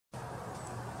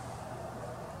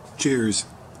Cheers.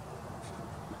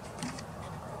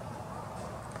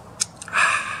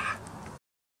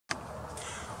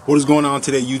 What is going on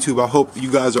today, YouTube? I hope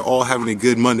you guys are all having a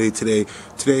good Monday today.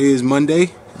 Today is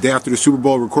Monday, day after the Super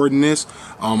Bowl, recording this.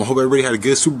 I hope everybody had a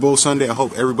good Super Bowl Sunday. I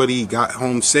hope everybody got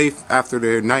home safe after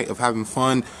their night of having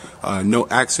fun. No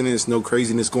accidents, no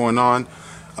craziness going on.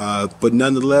 But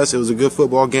nonetheless, it was a good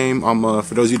football game.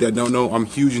 For those of you that don't know, I'm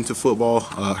huge into football.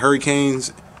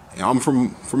 Hurricanes. I'm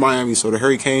from Miami, so the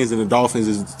Hurricanes and the Dolphins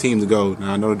is the team to go.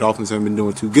 Now, I know the Dolphins haven't been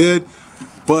doing too good,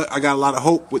 but I got a lot of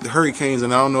hope with the Hurricanes,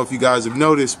 and I don't know if you guys have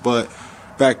noticed, but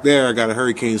back there I got a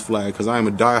Hurricanes flag because I am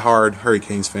a die-hard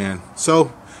Hurricanes fan.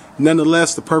 So,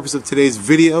 nonetheless, the purpose of today's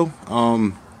video,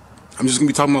 I'm just going to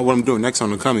be talking about what I'm doing next on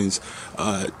the Cummins.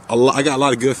 I got a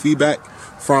lot of good feedback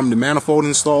from the manifold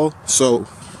install, so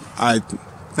I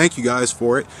thank you guys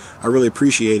for it. I really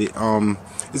appreciate it.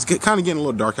 It's kind of getting a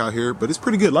little dark out here, but it's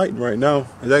pretty good lighting right now.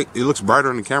 It looks brighter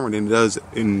on the camera than it does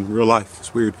in real life.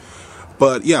 It's weird.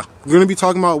 But yeah, we're going to be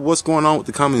talking about what's going on with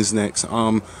the Cummins next.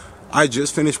 I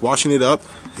just finished washing it up.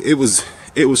 It was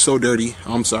so dirty.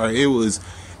 I'm sorry.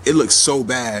 It looked so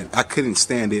bad. I couldn't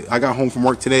stand it. I got home from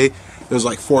work today. It was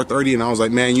like 4:30, and I was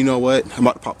like, man, you know what? I'm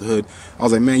about to pop the hood. I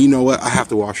was like, man, you know what? I have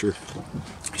to wash her.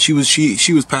 She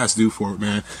was past due for it,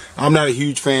 man. I'm not a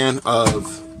huge fan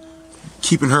of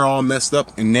keeping her all messed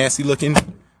up and nasty looking,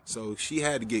 so she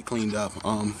had to get cleaned up.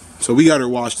 So we got her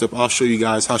washed up. I'll show you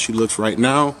guys how she looks right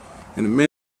now in a minute.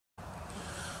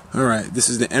 Alright, this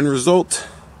is the end result.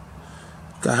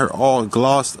 Got her all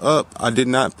glossed up. I did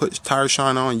not put tire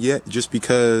shine on yet, just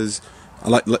because I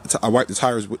wipe the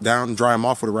tires down, dry them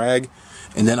off with a rag,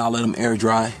 and then I'll let them air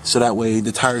dry, so that way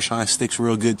the tire shine sticks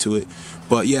real good to it.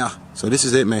 But yeah, so this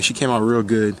is it, man. She came out real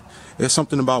good. There's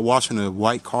something about washing a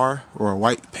white car or a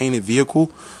white painted vehicle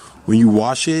when you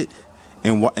wash it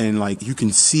and like you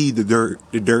can see the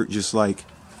dirt just like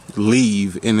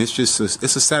leave, and it's a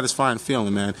satisfying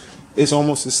feeling, man. It's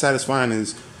almost as satisfying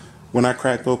as when I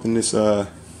cracked open this Stone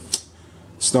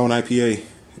IPA.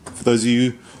 For those of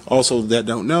you also that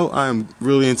don't know, I'm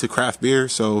really into craft beer,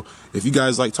 so if you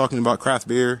guys like talking about craft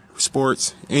beer,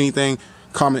 sports, anything,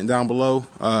 comment down below.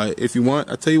 If you want,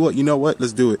 I tell you what, you know what,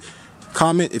 let's do it.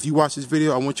 Comment if you watch this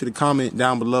video. I want you to comment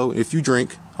down below if you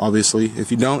drink, obviously. If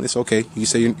you don't, it's okay. You can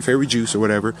say your favorite juice or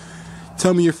whatever.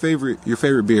 Tell me your favorite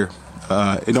beer.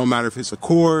 It don't matter if it's a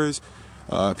Coors,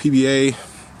 PBR,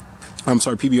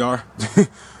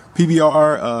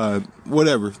 PBR,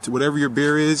 whatever your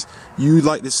beer is you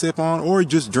like to sip on, or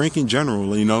just drink in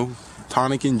general, you know,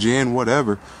 tonic and gin,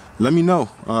 whatever. Let me know.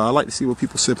 I like to see what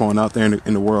people sip on out there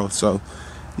in the world. So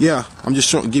yeah, I'm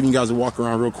just giving you guys a walk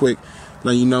around real quick,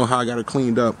 letting you know how I got it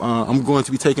cleaned up. I'm going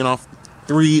to be taking off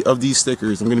 3 of these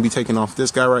stickers. I'm going to be taking off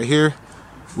this guy right here,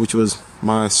 which was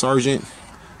my sergeant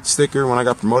sticker. When I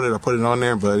got promoted, I put it on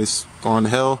there, but it's gone to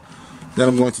hell. Then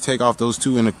I'm going to take off those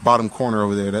 2 in the bottom corner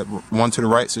over there. That one to the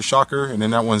right is a shocker, and then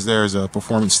that one's there is a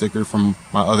performance sticker from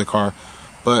my other car.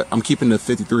 But I'm keeping the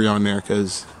 53 on there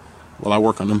because, well, I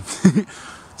work on them.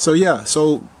 So yeah,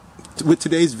 so with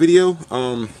today's video,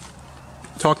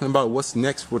 talking about what's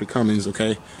next for the Cummins,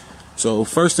 okay? So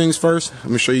first things first, I'm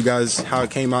gonna show you guys how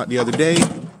it came out the other day.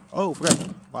 Oh,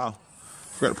 forgot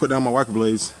to put down my wiper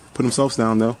blades. Put themselves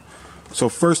down though. So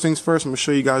first things first, I'm gonna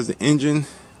show you guys the engine.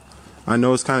 I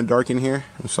know it's kind of dark in here,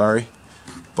 I'm sorry,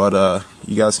 but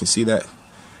you guys can see that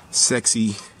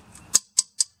sexy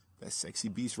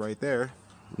beast right there.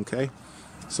 Okay,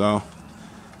 so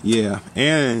yeah,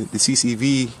 and the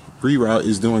CCV reroute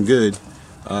is doing good,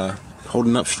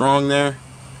 holding up strong there.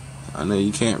 I know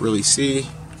you can't really see.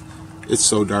 It's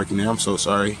so dark in there. I'm so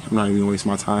sorry. I'm not even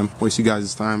gonna waste you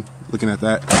guys' time looking at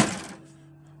that.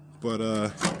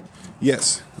 But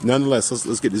yes, nonetheless,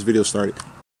 let's get this video started.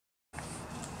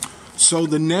 So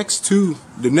the next two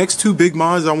big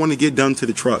mods I want to get done to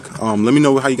the truck. Let me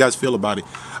know how you guys feel about it.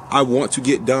 I want to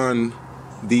get done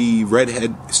the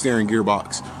redhead steering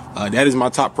gearbox. That is my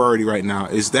top priority right now.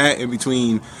 Is that in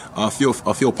between a fuel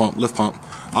pump, lift pump.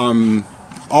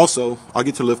 Also, I'll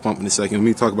get to lift pump in a second. Let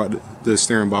me talk about the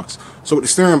steering box. So with the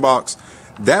steering box,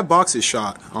 that box is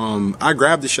shot. I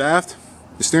grab the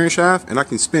steering shaft, and I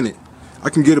can spin it. I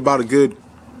can get about a good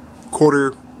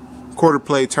quarter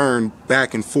play turn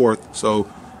back and forth. So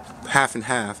half and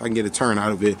half, I can get a turn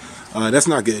out of it. That's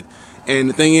not good. And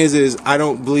the thing is I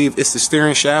don't believe it's the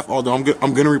steering shaft, although I'm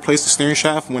gonna replace the steering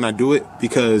shaft when I do it,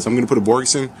 because I'm gonna put a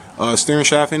Borgeson steering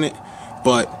shaft in it.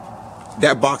 But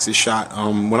that box is shot.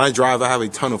 When I drive, I have a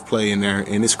ton of play in there,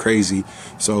 and it's crazy.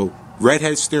 So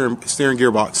redhead steering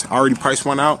gearbox. I already priced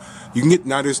one out. You can get,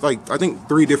 now there's like, I think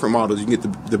 3 different models. You can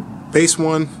get the base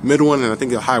one, middle one, and I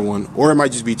think a high one, or it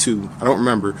might just be 2. I don't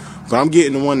remember, but I'm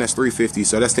getting the one that's 350,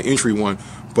 so that's the entry one.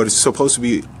 But it's supposed to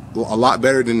be a lot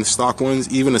better than the stock ones,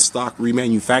 even a stock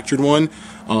remanufactured one.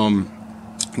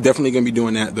 Definitely gonna be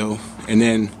doing that though, and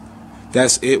then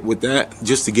that's it with that.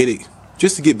 Just to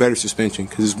get better suspension,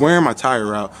 because it's wearing my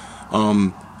tire out.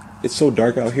 It's so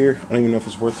dark out here, I don't even know if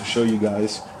it's worth to show you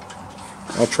guys.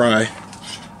 I'll try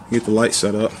get the light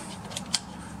set up.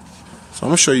 So I'm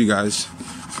gonna show you guys.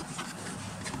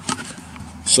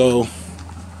 So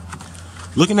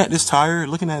looking at this tire,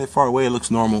 looking at it far away, it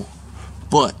looks normal,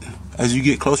 but as you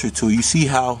get closer to it, you see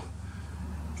how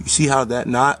that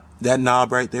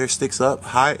knob right there sticks up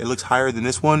high. It looks higher than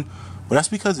this one, but that's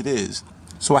because it is.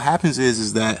 So what happens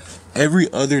is that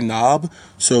every other knob,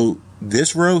 so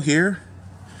this row here,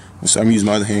 so I'm using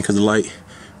my other hand because of the light,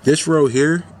 this row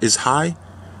here is high,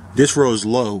 this row is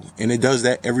low, and it does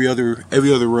that every other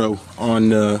row on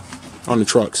the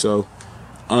truck. So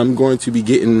I'm going to be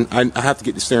getting, I have to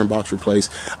get the steering box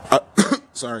replaced.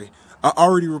 Sorry, I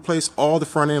already replaced all the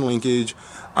front end linkage.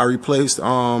 I replaced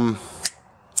all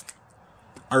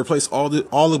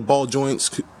the ball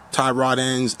joints, tie rod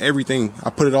ends, everything. I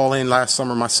put it all in last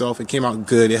summer myself. It came out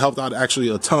good. It helped out actually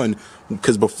a ton,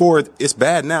 because before, it's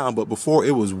bad now, but before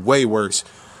it was way worse.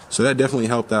 So that definitely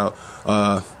helped out.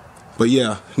 But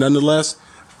yeah, nonetheless,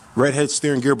 redhead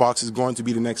steering gearbox is going to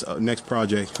be the next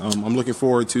project. I'm looking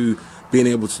forward to being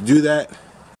able to do that.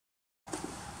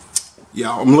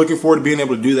 Yeah, I'm looking forward to being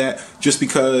able to do that, just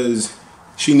because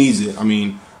she needs it. I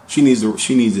mean, she needs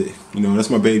it. You know, that's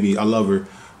my baby. I love her.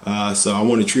 So I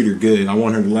want to treat her good. I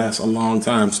want her to last a long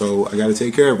time, so I got to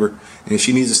take care of her, and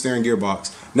she needs a steering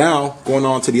gearbox. Now, going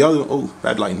on to the other,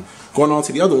 bad lighting. Going on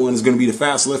to the other one is going to be the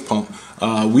fast lift pump.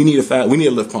 We need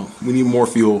a lift pump. We need more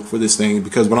fuel for this thing,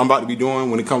 because what I'm about to be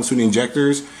doing when it comes to the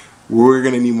injectors, we're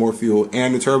going to need more fuel.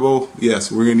 And the turbo,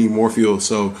 yes, we're going to need more fuel.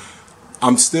 So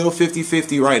I'm still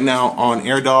 50-50 right now on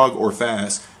AirDog or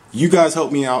fast. You guys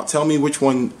help me out. Tell me which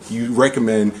one you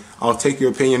recommend. I'll take your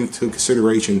opinion into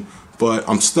consideration. But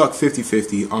I'm stuck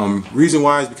 50-50. Reason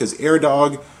why is because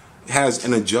AirDog has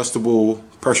an adjustable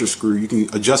pressure screw. You can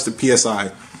adjust the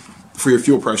PSI for your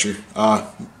fuel pressure,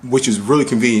 which is really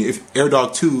convenient. If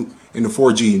AirDog 2 in the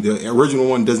 4G, the original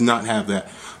one does not have that.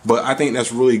 But I think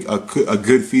that's really a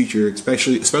good feature,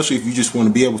 especially if you just want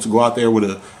to be able to go out there with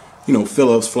a, you know,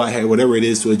 Phillips, flathead, whatever it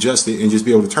is, to adjust it and just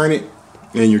be able to turn it,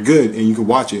 and you're good and you can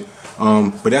watch it.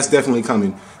 But that's definitely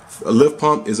coming. A lift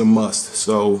pump is a must.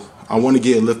 So I want to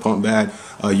get a lift pump bad.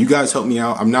 You guys help me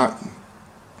out. I'm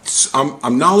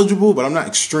knowledgeable, but I'm not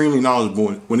extremely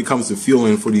knowledgeable when it comes to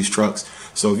fueling for these trucks.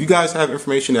 So if you guys have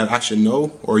information that I should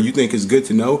know, or you think is good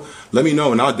to know, let me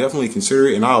know, and I'll definitely consider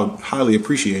it, and I'll highly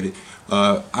appreciate it.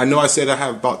 I know I said I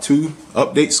have about 2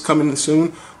 updates coming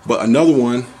soon, but another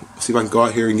one, see if I can go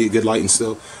out here and get good lighting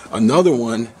still. Another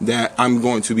one that I'm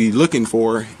going to be looking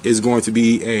for is going to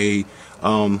be a,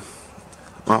 oh man,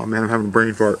 I'm having a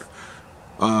brain fart.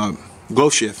 Glow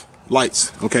shift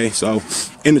lights. Okay, so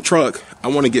in the truck, I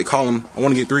want to get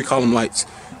 3 column lights.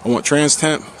 I want trans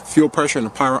temp, fuel pressure, and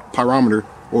a pyrometer,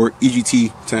 or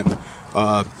EGT temp.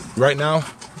 Right now,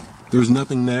 there's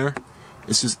nothing there.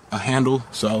 It's just a handle.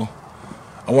 So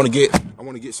I want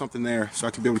to get something there, so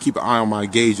I can be able to keep an eye on my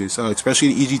gauges. So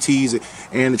especially the EGTs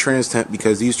and the trans temp,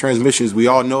 because these transmissions, we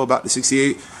all know about the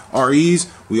 68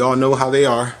 REs. We all know how they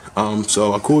are.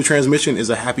 So a cool transmission is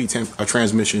a happy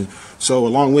transmission. So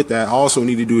along with that, I also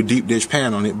need to do a deep dish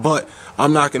pan on it, but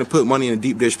I'm not going to put money in a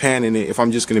deep dish pan in it if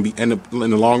I'm just going to end up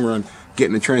in the long run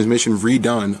getting the transmission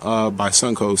redone by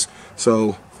Suncoast.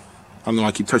 So I don't know,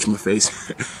 I keep touching my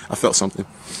face. I felt something.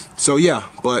 So yeah,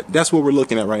 but that's what we're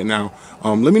looking at right now.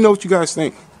 Let me know what you guys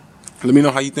think. Let me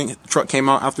know how you think the truck came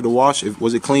out after the wash.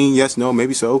 Was it clean? Yes, no,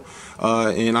 maybe so.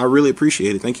 And I really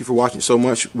appreciate it. Thank you for watching so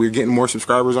much. We're getting more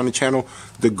subscribers on the channel.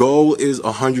 The goal is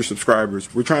 100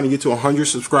 subscribers. We're trying to get to 100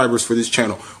 subscribers for this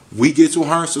channel. We get to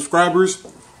 100 subscribers,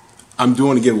 I'm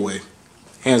doing a giveaway.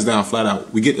 Hands down, flat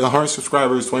out. We get to 100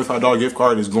 subscribers, $25 gift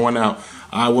card is going out.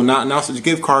 I will not announce the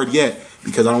gift card yet,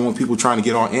 because I don't want people trying to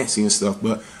get all antsy and stuff.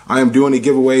 But I am doing a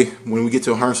giveaway when we get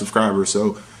to 100 subscribers.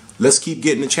 So let's keep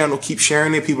getting the channel, keep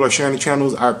sharing it. People are sharing the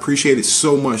channels. I appreciate it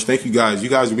so much. Thank you guys. You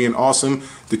guys are being awesome.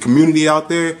 The community out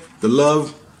there, the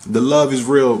love is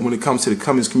real when it comes to the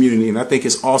Cummins community. And I think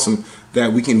it's awesome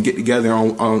that we can get together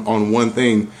on one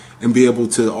thing and be able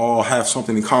to all have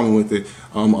something in common with it.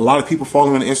 A lot of people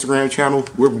following the Instagram channel.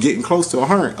 We're getting close to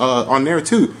 100 on there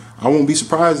too. I won't be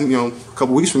surprised, you know, a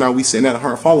couple weeks from now we sitting at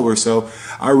 100 followers. So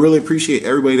I really appreciate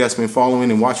everybody that's been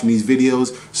following and watching these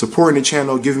videos, supporting the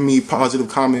channel, giving me positive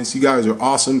comments. You guys are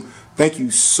awesome. Thank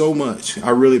you so much. I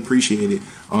really appreciate it.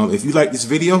 If you like this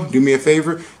video, do me a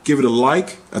favor, give it a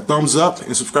like, a thumbs up,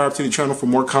 and subscribe to the channel for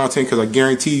more content, because I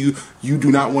guarantee you, you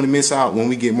do not want to miss out when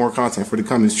we get more content for the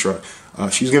Cummins truck.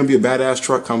 She's going to be a badass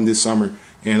truck coming this summer,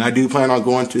 and I do plan on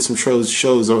going to some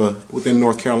shows within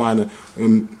North Carolina,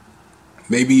 and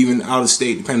maybe even out of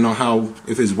state, depending on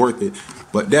if it's worth it.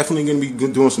 But definitely going to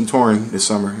be doing some touring this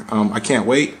summer. I can't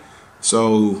wait.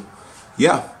 So,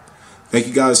 yeah. Thank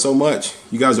you guys so much.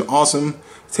 You guys are awesome.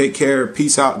 Take care.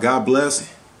 Peace out. God bless.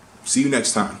 See you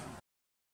next time.